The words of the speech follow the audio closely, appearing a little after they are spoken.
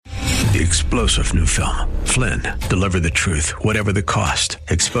The explosive new film, Flynn, deliver the truth, whatever the cost.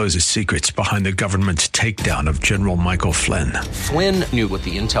 Exposes secrets behind the government's takedown of General Michael Flynn. Flynn knew what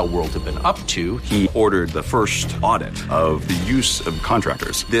the intel world had been up to. He ordered the first audit of the use of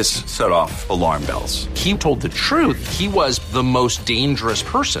contractors. This set off alarm bells. He told the truth. He was the most dangerous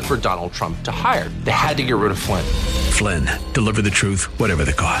person for Donald Trump to hire. They had to get rid of Flynn. Flynn, deliver the truth, whatever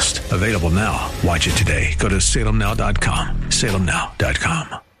the cost. Available now. Watch it today. Go to salemnow.com.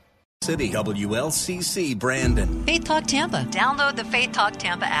 salemnow.com. City WLCC Brandon. Faith Talk Tampa. Download the Faith Talk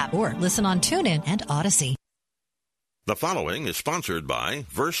Tampa app or listen on TuneIn and Odyssey. The following is sponsored by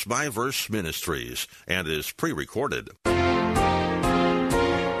Verse Ministries and is pre-recorded.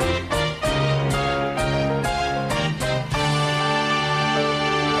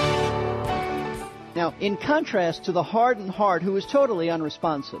 Now, in contrast to the hardened heart who is totally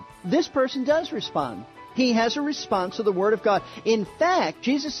unresponsive, this person does respond. He has a response to the Word of God. In fact,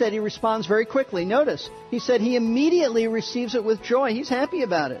 Jesus said he responds very quickly. Notice, he said he immediately receives it with joy. He's happy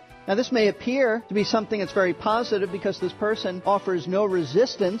about it. Now, this may appear to be something that's very positive because this person offers no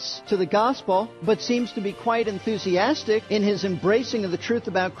resistance to the gospel, but seems to be quite enthusiastic in his embracing of the truth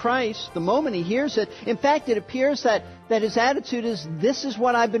about Christ the moment he hears it. In fact, it appears that his attitude is, this is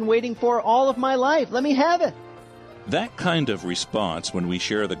what I've been waiting for all of my life. Let me have it. That kind of response when we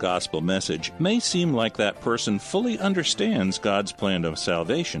share the gospel message may seem like that person fully understands God's plan of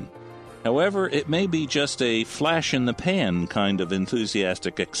salvation. However, it may be just a flash-in-the-pan kind of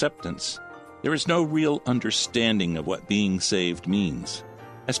enthusiastic acceptance. There is no real understanding of what being saved means.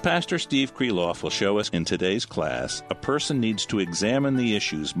 As Pastor Steve Kreloff will show us in today's class, a person needs to examine the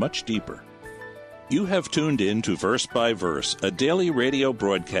issues much deeper. You have tuned in to Verse by Verse, a daily radio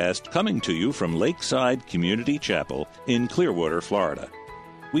broadcast coming to you from Lakeside Community Chapel in Clearwater, Florida.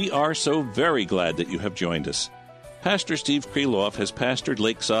 We are so very glad that you have joined us. Pastor Steve Kreloff has pastored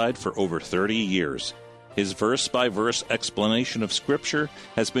Lakeside for over 30 years. His verse-by-verse explanation of Scripture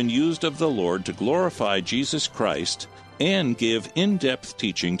has been used of the Lord to glorify Jesus Christ and give in-depth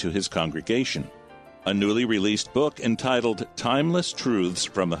teaching to his congregation. A newly released book entitled Timeless Truths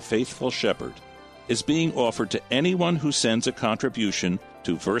from a Faithful Shepherd is being offered to anyone who sends a contribution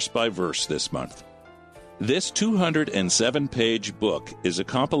to Verse by Verse this month. This 207-page book is a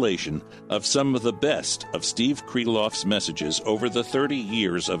compilation of some of the best of Steve Kreloff's messages over the 30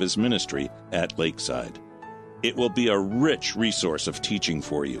 years of his ministry at Lakeside. It will be a rich resource of teaching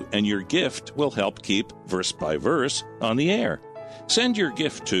for you, and your gift will help keep Verse by Verse on the air. Send your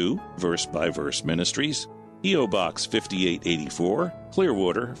gift to Verse by Verse Ministries, P.O. Box 5884,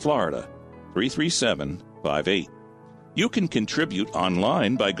 Clearwater, Florida, 33758. You can contribute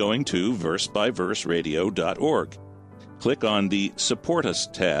online by going to versebyverseradio.org. Click on the Support Us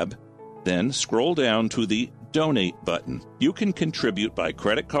tab, then scroll down to the Donate button. You can contribute by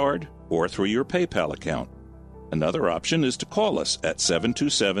credit card or through your PayPal account. Another option is to call us at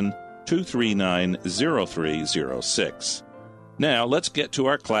 727-239-0306. Now, let's get to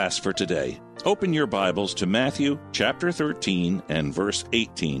our class for today. Open your Bibles to Matthew chapter 13 and verse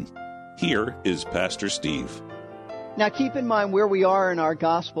 18. Here is Pastor Steve. Now keep in mind where we are in our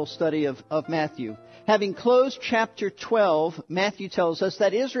gospel study of Matthew. Having closed chapter 12, Matthew tells us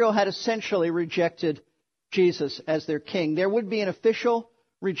that Israel had essentially rejected Jesus as their king. There would be an official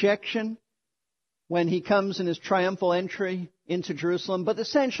rejection when he comes in his triumphal entry into Jerusalem, but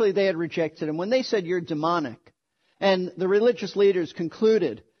essentially they had rejected him. When they said, "You're demonic," and the religious leaders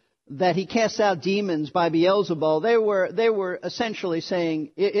concluded that he casts out demons by Beelzebul, they were essentially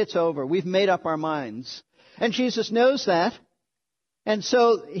saying, it's over. We've made up our minds. And Jesus knows that. And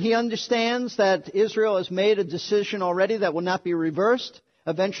so he understands that Israel has made a decision already that will not be reversed.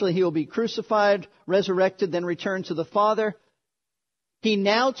 Eventually he will be crucified, resurrected, then return to the Father. He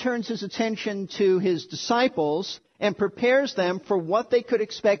now turns his attention to his disciples and prepares them for what they could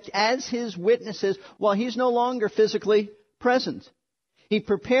expect as his witnesses while he's no longer physically present. He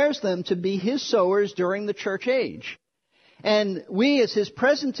prepares them to be his sowers during the church age. And we, as his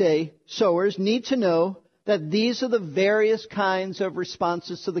present-day sowers, need to know that these are the various kinds of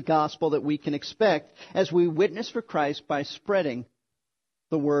responses to the gospel that we can expect as we witness for Christ by spreading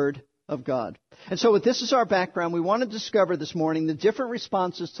the word of God. And so with this as our background, we want to discover this morning the different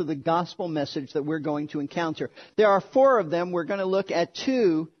responses to the gospel message that we're going to encounter. There are 4 of them. We're going to look at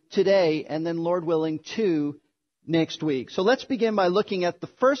 2 today, and then, Lord willing, 2 next week. So let's begin by looking at the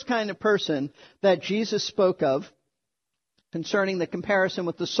first kind of person that Jesus spoke of concerning the comparison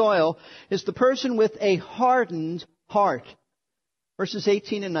with the soil, is the person with a hardened heart. Verses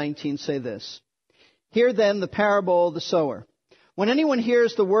 18 and 19 say this. Hear then the parable of the sower. When anyone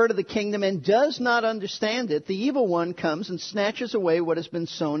hears the word of the kingdom and does not understand it, the evil one comes and snatches away what has been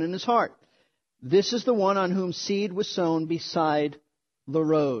sown in his heart. This is the one on whom seed was sown beside the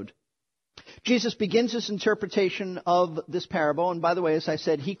road. Jesus begins his interpretation of this parable, and by the way, as I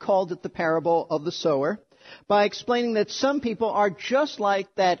said, he called it the parable of the sower, by explaining that some people are just like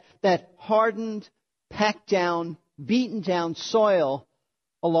that hardened, packed down, beaten down soil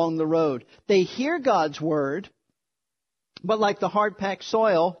along the road. They hear God's word, but like the hard-packed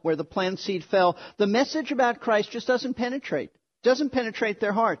soil where the plant seed fell, the message about Christ just doesn't penetrate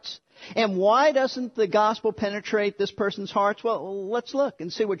their hearts. And why doesn't the gospel penetrate this person's hearts? Well, let's look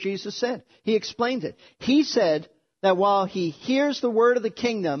and see what Jesus said. He explained it. He said that while he hears the word of the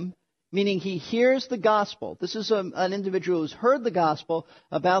kingdom, meaning he hears the gospel, this is an individual who's heard the gospel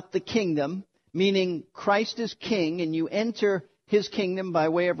about the kingdom, meaning Christ is king and you enter his kingdom by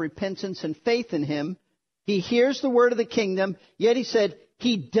way of repentance and faith in him. He hears the word of the kingdom, yet he said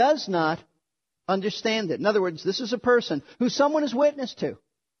he does not understand it. In other words, this is a person who someone has witnessed to.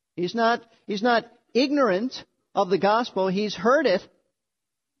 He's not ignorant of the gospel. He's heard it,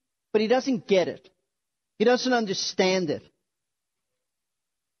 but he doesn't get it. He doesn't understand it.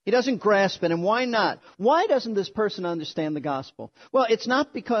 He doesn't grasp it. And why not? Why doesn't this person understand the gospel? Well, it's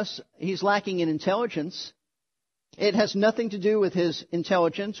not because he's lacking in intelligence. It has nothing to do with his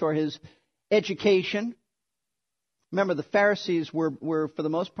intelligence or his education. Remember, the Pharisees were for the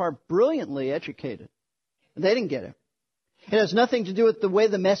most part, brilliantly educated. They didn't get it. It has nothing to do with the way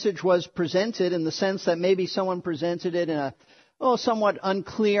the message was presented, in the sense that maybe someone presented it in a somewhat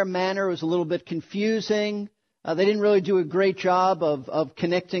unclear manner. It was a little bit confusing. They didn't really do a great job of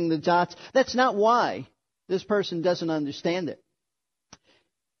connecting the dots. That's not why this person doesn't understand it.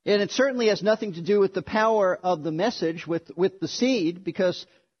 And it certainly has nothing to do with the power of the message with the seed, because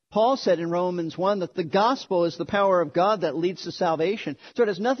Paul said in Romans 1 that the gospel is the power of God that leads to salvation. So it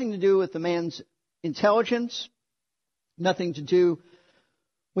has nothing to do with the man's intelligence, nothing to do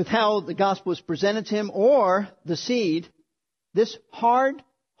with how the gospel is presented to him or the seed. This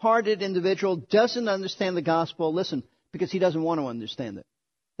hard-hearted individual doesn't understand the gospel, listen, because he doesn't want to understand it.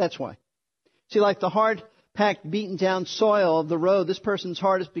 That's why. See, like the hard-packed, beaten-down soil of the road, this person's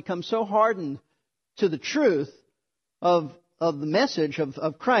heart has become so hardened to the truth of the message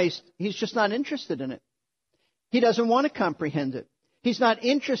of Christ, he's just not interested in it. He doesn't want to comprehend it. He's not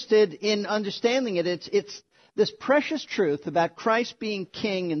interested in understanding it. It's this precious truth about Christ being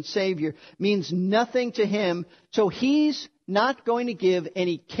King and Savior means nothing to him, so he's not going to give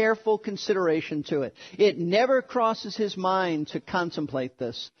any careful consideration to it. It never crosses his mind to contemplate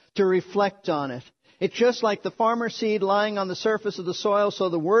this, to reflect on it. It's just like the farmer seed lying on the surface of the soil, so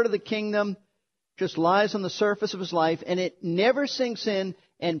the word of the kingdom just lies on the surface of his life, and it never sinks in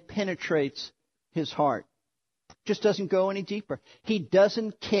and penetrates his heart. Just doesn't go any deeper. He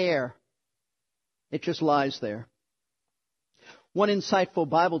doesn't care. It just lies there. One insightful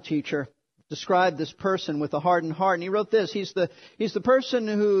Bible teacher described this person with a hardened heart, and he wrote this. He's the person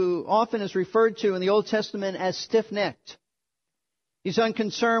who often is referred to in the Old Testament as stiff-necked. He's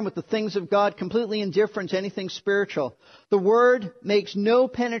unconcerned with the things of God, completely indifferent to anything spiritual. The Word makes no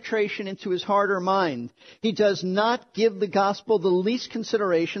penetration into his heart or mind. He does not give the gospel the least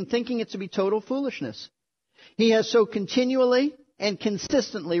consideration, thinking it to be total foolishness. He has so continually and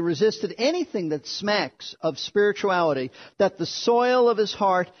consistently resisted anything that smacks of spirituality that the soil of his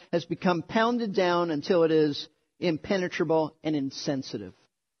heart has become pounded down until it is impenetrable and insensitive.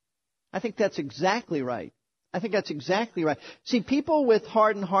 I think that's exactly right. See, people with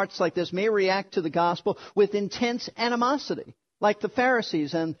hardened hearts like this may react to the gospel with intense animosity, like the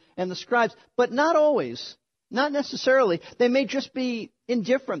Pharisees and the scribes, but not always, not necessarily. They may just be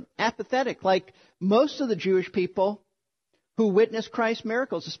indifferent, apathetic, like most of the Jewish people who witnessed Christ's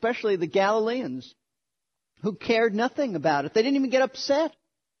miracles, especially the Galileans, who cared nothing about it. They didn't even get upset.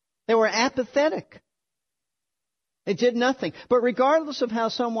 They were apathetic. They did nothing. But regardless of how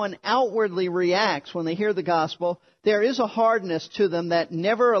someone outwardly reacts when they hear the gospel, there is a hardness to them that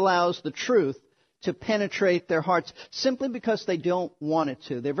never allows the truth to penetrate their hearts simply because they don't want it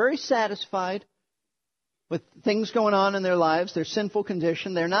to. They're very satisfied with things going on in their lives, their sinful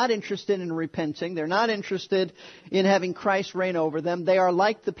condition. They're not interested in repenting. They're not interested in having Christ reign over them. They are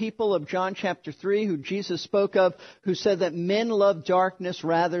like the people of John chapter 3 who Jesus spoke of, who said that men love darkness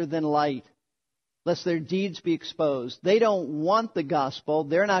rather than light, lest their deeds be exposed. They don't want the gospel.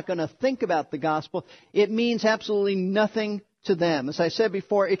 They're not going to think about the gospel. It means absolutely nothing to them. As I said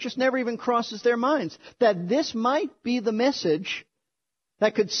before, it just never even crosses their minds that this might be the message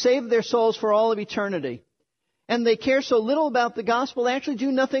that could save their souls for all of eternity. And they care so little about the gospel, they actually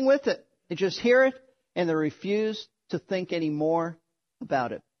do nothing with it. They just hear it and they refuse to think any more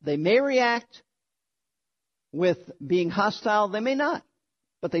about it. They may react with being hostile, they may not,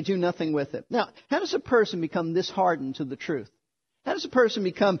 but they do nothing with it. Now, how does a person become this hardened to the truth? How does a person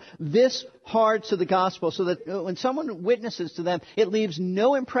become this hard to the gospel so that when someone witnesses to them, it leaves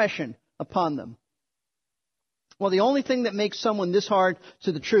no impression upon them? Well, the only thing that makes someone this hard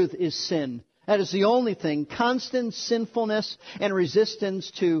to the truth is sin. That is the only thing. Constant sinfulness and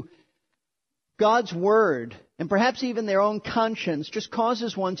resistance to God's Word, and perhaps even their own conscience, just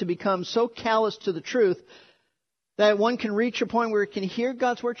causes one to become so callous to the truth that one can reach a point where it can hear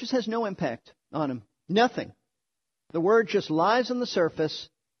God's Word, just has no impact on him. Nothing. The Word just lies on the surface.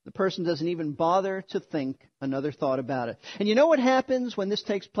 The person doesn't even bother to think another thought about it. And you know what happens when this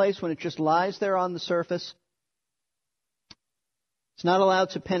takes place, when it just lies there on the surface? It's not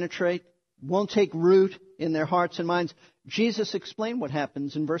allowed to penetrate, won't take root in their hearts and minds. Jesus explained what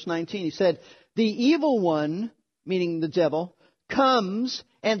happens in verse 19. He said, "The evil one," meaning the devil, "comes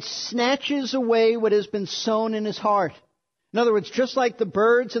and snatches away what has been sown in his heart." In other words, just like the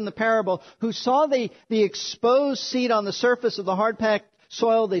birds in the parable who saw the exposed seed on the surface of the hard-packed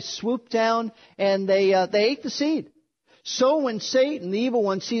soil, they swooped down and they ate the seed. So when Satan, the evil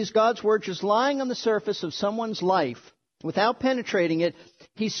one, sees God's Word just lying on the surface of someone's life without penetrating it,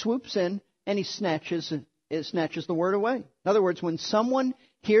 he swoops in and he snatches the Word away. In other words, when someone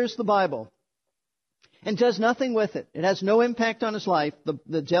hears the Bible and does nothing with it, it has no impact on his life,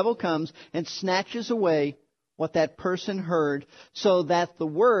 the devil comes and snatches away what that person heard so that the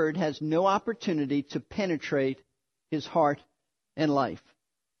Word has no opportunity to penetrate his heart and life.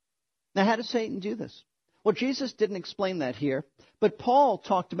 Now, how does Satan do this? Well, Jesus didn't explain that here, but Paul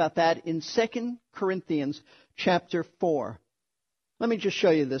talked about that in 2 Corinthians chapter 4. Let me just show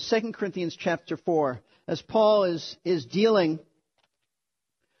you this. 2 Corinthians chapter 4, as Paul is dealing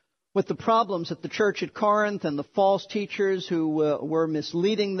with the problems at the church at Corinth and the false teachers who were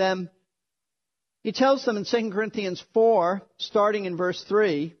misleading them. He tells them in 2 Corinthians 4, starting in verse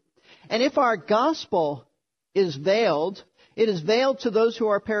 3, "And if our gospel is veiled, it is veiled to those who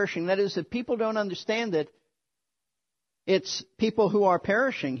are perishing." That is, if people don't understand it, it's people who are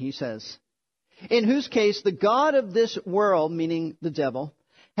perishing, he says. "In whose case the God of this world," meaning the devil,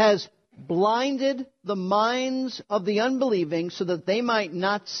 "has blinded the minds of the unbelieving so that they might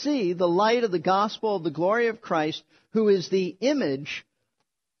not see the light of the gospel of the glory of Christ, who is the image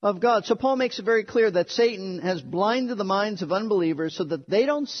of God." So Paul makes it very clear that Satan has blinded the minds of unbelievers so that they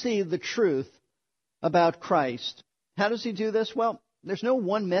don't see the truth about Christ. How does he do this? Well, there's no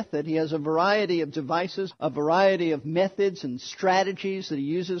one method. He has a variety of devices, a variety of methods and strategies that he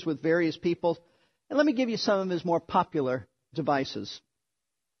uses with various people. And let me give you some of his more popular devices.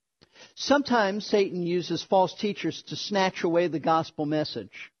 Sometimes Satan uses false teachers to snatch away the gospel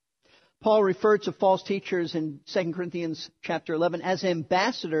message. Paul referred to false teachers in 2 Corinthians chapter 11 as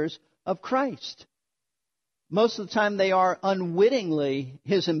ambassadors of Christ. Most of the time they are unwittingly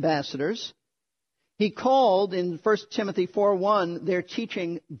his ambassadors. He called in 1 Timothy 4:1 their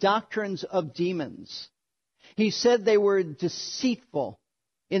teaching doctrines of demons. He said they were deceitful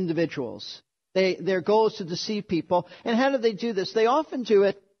individuals. Their goal is to deceive people. And how do they do this? They often do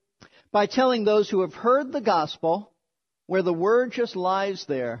it by telling those who have heard the gospel, where the Word just lies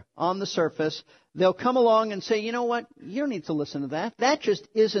there on the surface, they'll come along and say, "You know what? You don't need to listen to that. That just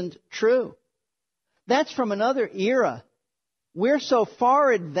isn't true. That's from another era. We're so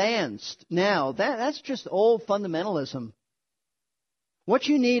far advanced now. That's just old fundamentalism. What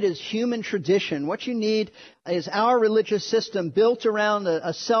you need is human tradition. What you need is our religious system built around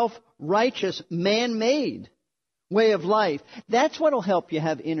a self-righteous, man-made way of life. That's what will help you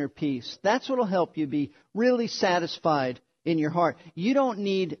have inner peace. That's what will help you be really satisfied in your heart. You don't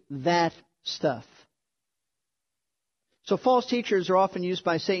need that stuff." So false teachers are often used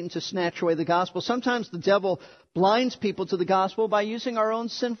by Satan to snatch away the gospel. Sometimes the devil blinds people to the gospel by using our own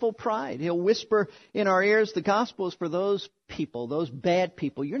sinful pride. He'll whisper in our ears, "The gospel is for those people, those bad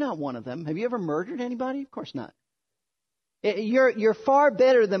people. You're not one of them. Have you ever murdered anybody? Of course not. You're far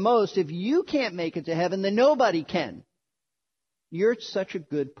better than most. If you can't make it to heaven, then nobody can. You're such a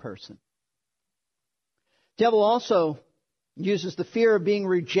good person." Devil also uses the fear of being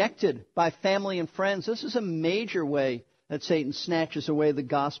rejected by family and friends. This is a major way that Satan snatches away the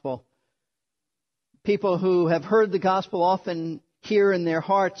gospel. People who have heard the gospel often hear in their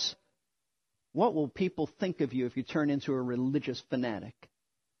hearts, "What will people think of you if you turn into a religious fanatic?"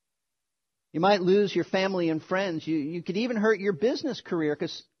 You might lose your family and friends. You could even hurt your business career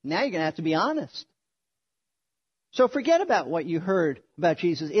because now you're going to have to be honest. So forget about what you heard about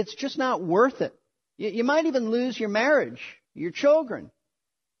Jesus. It's just not worth it. You might even lose your marriage, your children.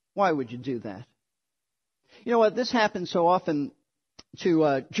 Why would you do that? You know what? This happens so often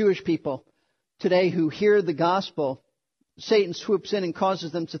to Jewish people today who hear the gospel. Satan swoops in and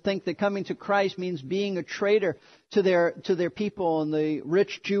causes them to think that coming to Christ means being a traitor to their people and the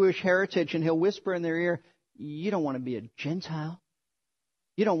rich Jewish heritage, and he'll whisper in their ear, "You don't want to be a Gentile.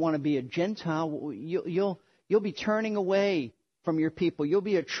 You don't want to be a Gentile. You'll be turning away from your people. You'll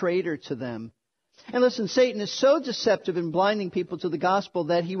be a traitor to them." And listen, Satan is so deceptive in blinding people to the gospel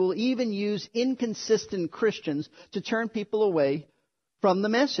that he will even use inconsistent Christians to turn people away from the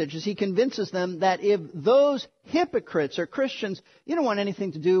message, as he convinces them that if those hypocrites are Christians, you don't want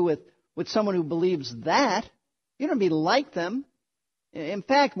anything to do with someone who believes that. You don't be like them. In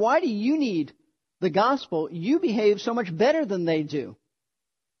fact, why do you need the gospel? You behave so much better than they do.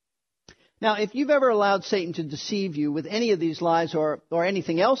 Now, if you've ever allowed Satan to deceive you with any of these lies or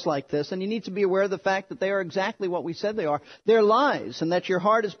anything else like this, then you need to be aware of the fact that they are exactly what we said they are. They're lies, and that your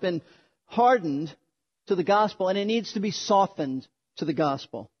heart has been hardened to the gospel, and it needs to be softened to the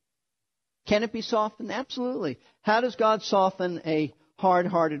gospel. Can it be softened? Absolutely. How does God soften a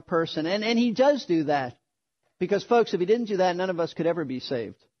hard-hearted person? And he does do that. Because, folks, if he didn't do that, none of us could ever be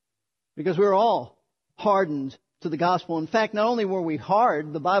saved. Because we're all hardened to the gospel. In fact, not only were we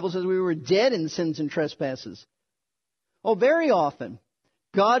hard, the Bible says we were dead in sins and trespasses. Oh, very often,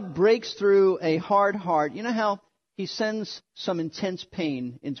 God breaks through a hard heart. You know how he sends some intense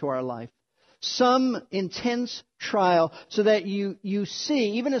pain into our life? Some intense trial, so that you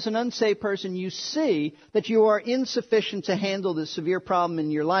see, even as an unsaved person, you see that you are insufficient to handle this severe problem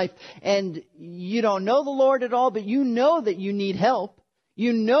in your life. And you don't know the Lord at all, but you know that you need help.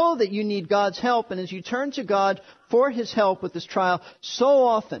 You know that you need God's help. And as you turn to God for his help with this trial, so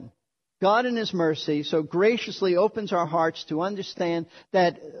often, God in his mercy so graciously opens our hearts to understand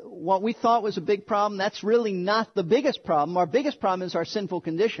that what we thought was a big problem, that's really not the biggest problem. Our biggest problem is our sinful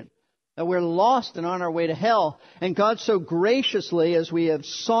condition. That we're lost and on our way to hell. And God so graciously, as we have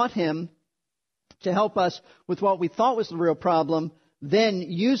sought him to help us with what we thought was the real problem, then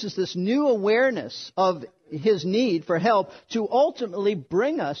uses this new awareness of his need for help to ultimately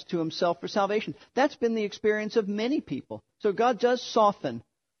bring us to himself for salvation. That's been the experience of many people. So God does soften,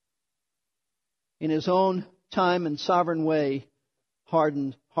 in his own time and sovereign way,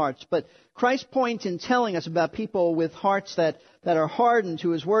 hardened hearts. But Christ's point in telling us about people with hearts that are hardened to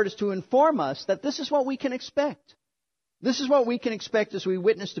his word is to inform us that this is what we can expect. This is what we can expect as we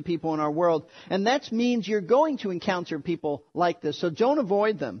witness to people in our world. And that means you're going to encounter people like this. So don't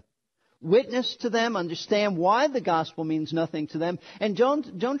avoid them. Witness to them, understand why the gospel means nothing to them, and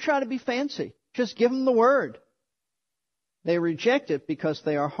don't try to be fancy. Just give them the word. They reject it because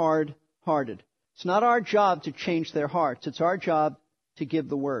they are hard-hearted. It's not our job to change their hearts. It's our job to give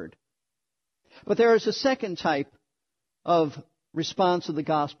the word. But there is a second type of response to the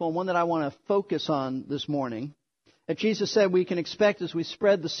gospel, and one that I want to focus on this morning, that Jesus said we can expect as we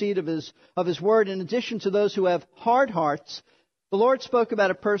spread the seed of his word. In addition to those who have hard hearts, the Lord spoke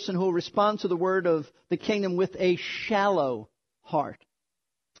about a person who will respond to the word of the kingdom with a shallow heart.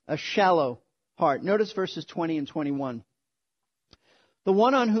 A shallow heart. Notice verses 20 and 21. The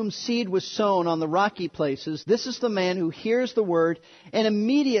one on whom seed was sown on the rocky places, this is the man who hears the word and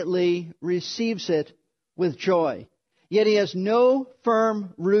immediately receives it with joy. Yet he has no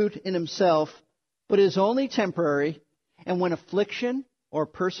firm root in himself, but is only temporary. And when affliction or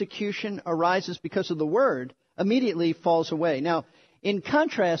persecution arises because of the word, immediately falls away. Now, in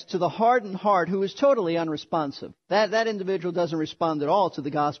contrast to the hardened heart who is totally unresponsive, that individual doesn't respond at all to the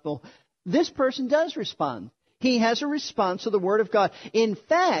gospel, this person does respond. He has a response to the word of God. In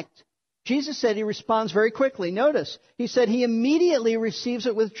fact, Jesus said he responds very quickly. Notice, he said he immediately receives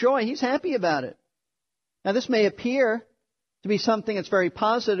it with joy. He's happy about it. Now, this may appear to be something that's very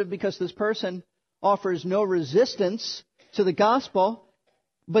positive because this person offers no resistance to the gospel,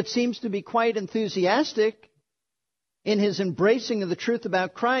 but seems to be quite enthusiastic in his embracing of the truth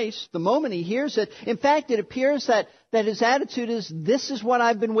about Christ the moment he hears it. In fact, it appears that his attitude is, this is what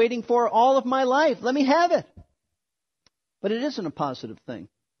I've been waiting for all of my life. Let me have it. But it isn't a positive thing.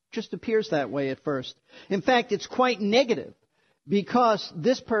 It just appears that way at first. In fact, it's quite negative because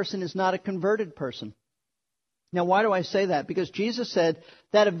this person is not a converted person. Now, why do I say that? Because Jesus said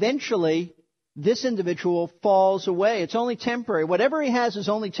that eventually this individual falls away. It's only temporary. Whatever he has is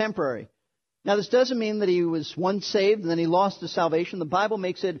only temporary. Now, this doesn't mean that he was once saved and then he lost his salvation. The Bible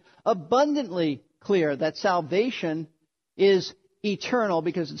makes it abundantly clear that salvation is eternal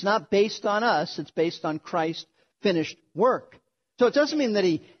because it's not based on us. It's based on Christ's finished work. So it doesn't mean that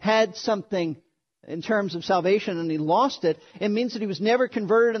he had something in terms of salvation and he lost it. It means that he was never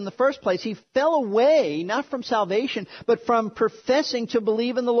converted in the first place. He fell away, not from salvation, but from professing to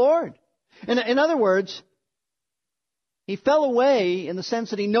believe in the Lord. In other words, He fell away in the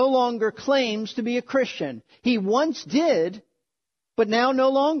sense that he no longer claims to be a Christian. He once did, but now no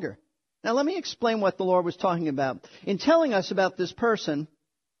longer. Now let me explain what the Lord was talking about. In telling us about this person,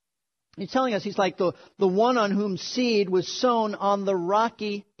 He's telling us he's like the one on whom seed was sown on the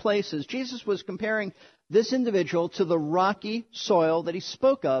rocky places. Jesus was comparing this individual to the rocky soil that he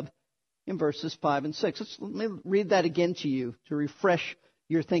spoke of in verses 5 and 6. Let me read that again to you to refresh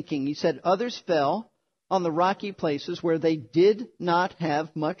your thinking. He said, others fell on the rocky places where they did not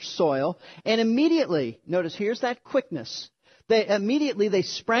have much soil, and immediately, notice here's that quickness, they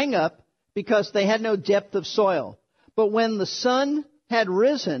sprang up because they had no depth of soil. But when the sun had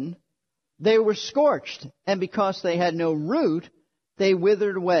risen, they were scorched, and because they had no root, they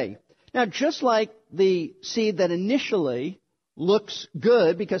withered away. Now, just like the seed that initially looks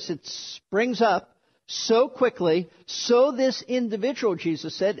good because it springs up so quickly, so this individual,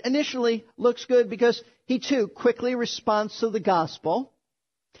 Jesus said, initially looks good because he too quickly responds to the gospel,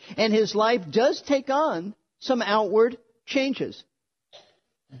 and his life does take on some outward changes.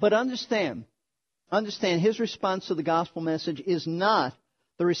 But understand, his response to the gospel message is not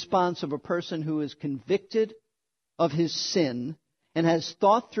the response of a person who is convicted of his sin and has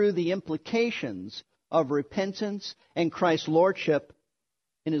thought through the implications of repentance and Christ's lordship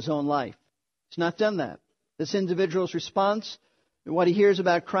in his own life. He's not done that. This individual's response, what he hears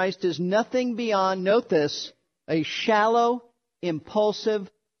about Christ, is nothing beyond, note this, a shallow, impulsive,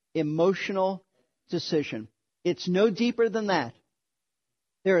 emotional decision. It's no deeper than that.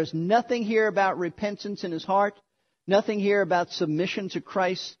 There is nothing here about repentance in his heart, nothing here about submission to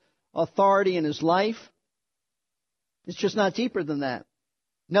Christ's authority in his life. It's just not deeper than that.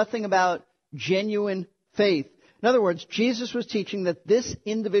 Nothing about genuine faith. In other words, Jesus was teaching that this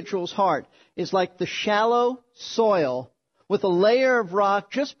individual's heart is like the shallow soil with a layer of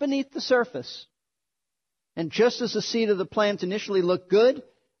rock just beneath the surface. And just as the seed of the plant initially looked good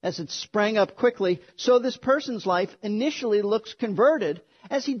as it sprang up quickly, so this person's life initially looks converted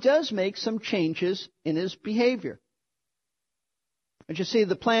as he does make some changes in his behavior. But you see,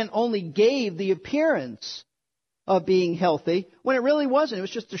 the plant only gave the appearance of being healthy when it really wasn't. It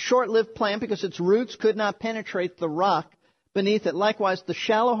was just a short-lived plant because its roots could not penetrate the rock beneath it. Likewise, the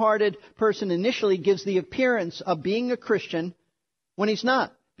shallow-hearted person initially gives the appearance of being a Christian when he's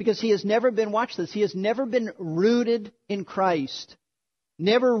not, because he has never been, watch this, he has never been rooted in Christ.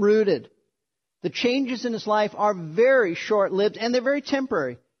 Never rooted. The changes in his life are very short-lived and they're very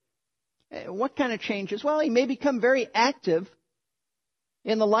temporary. What kind of changes? Well, he may become very active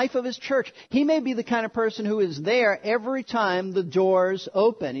in the life of his church. He may be the kind of person who is there every time the doors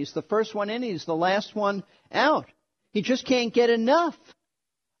open. He's the first one in, he's the last one out. He just can't get enough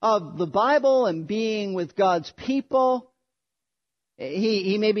of the Bible and being with God's people.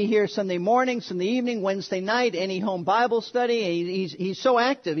 He may be here Sunday morning, Sunday evening, Wednesday night, any home Bible study. He's so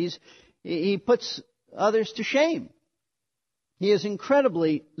active. He puts others to shame. He is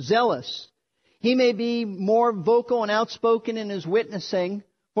incredibly zealous. He may be more vocal and outspoken in his witnessing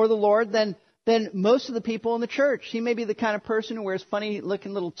for the Lord than most of the people in the church. He may be the kind of person who wears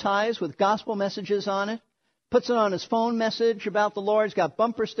funny-looking little ties with gospel messages on it, puts it on his phone message about the Lord. He's got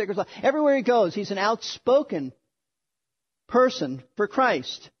bumper stickers. Everywhere he goes, he's an outspoken person for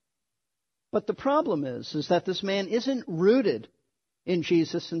Christ. But the problem is that this man isn't rooted in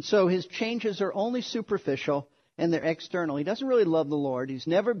Jesus, and so his changes are only superficial and they're external. He doesn't really love the Lord. He's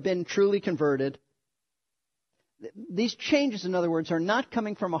never been truly converted. These changes, in other words, are not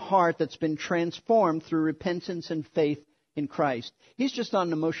coming from a heart that's been transformed through repentance and faith in Christ. He's just on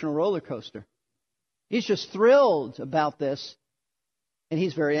an emotional roller coaster. He's just thrilled about this, and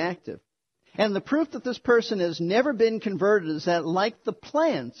he's very active. And the proof that this person has never been converted is that, like the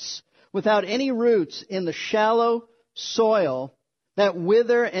plants without any roots in the shallow soil that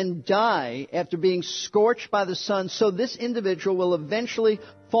wither and die after being scorched by the sun, so this individual will eventually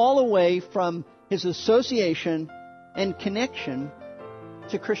fall away from his association and connection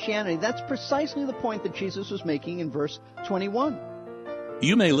to Christianity. That's precisely the point that Jesus was making in verse 21.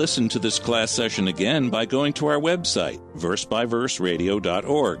 You may listen to this class session again by going to our website,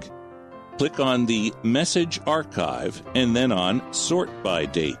 versebyverseradio.org. Click on the Message Archive and then on Sort by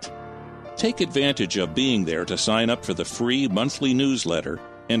Date. Take advantage of being there to sign up for the free monthly newsletter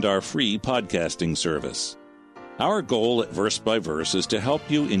and our free podcasting service. Our goal at Verse by Verse is to help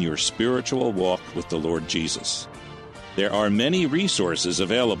you in your spiritual walk with the Lord Jesus. There are many resources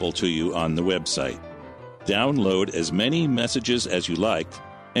available to you on the website. Download as many messages as you like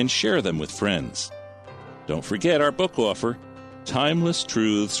and share them with friends. Don't forget our book offer, Timeless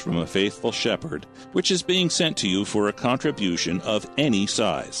Truths from a Faithful Shepherd, which is being sent to you for a contribution of any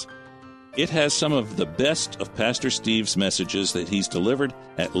size. It has some of the best of Pastor Steve's messages that he's delivered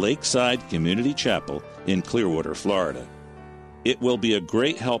at Lakeside Community Chapel in Clearwater, Florida. It will be a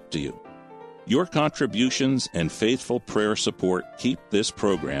great help to you. Your contributions and faithful prayer support keep this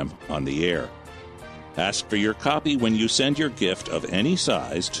program on the air. Ask for your copy when you send your gift of any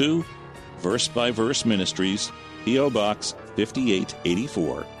size to Verse by Verse Ministries, P.O. Box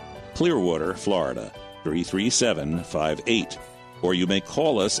 5884, Clearwater, Florida 33758. Or you may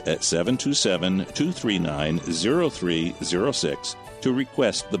call us at 727-239-0306 to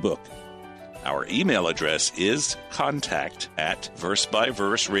request the book. Our email address is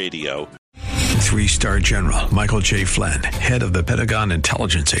contact@versebyverseradio. 3-star General Michael J. Flynn, head of the Pentagon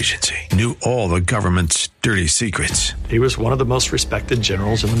Intelligence Agency, knew all the government's dirty secrets. He was one of the most respected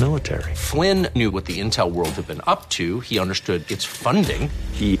generals in the military. Flynn knew what the intel world had been up to. He understood its funding.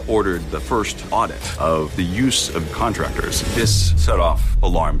 He ordered the first audit of the use of contractors. This set off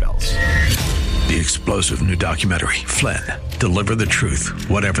alarm bells. The explosive new documentary, Flynn, Deliver the Truth,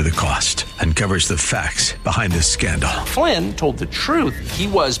 Whatever the Cost, uncovers the facts behind this scandal. Flynn told the truth. He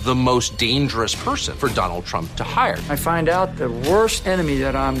was the most dangerous person for Donald Trump to hire. I find out the worst enemy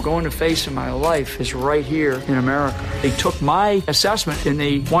that I'm going to face in my life is right here in America. They took my assessment and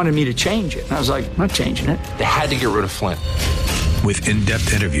they wanted me to change it. And I was like, I'm not changing it. They had to get rid of Flynn. With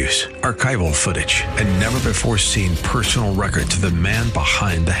in-depth interviews, archival footage, and never-before-seen personal records of the man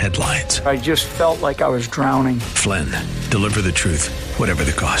behind the headlines. I just felt like I was drowning. Flynn, Deliver the Truth, Whatever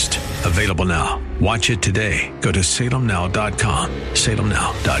the Cost. Available now. Watch it today. Go to salemnow.com.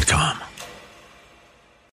 salemnow.com.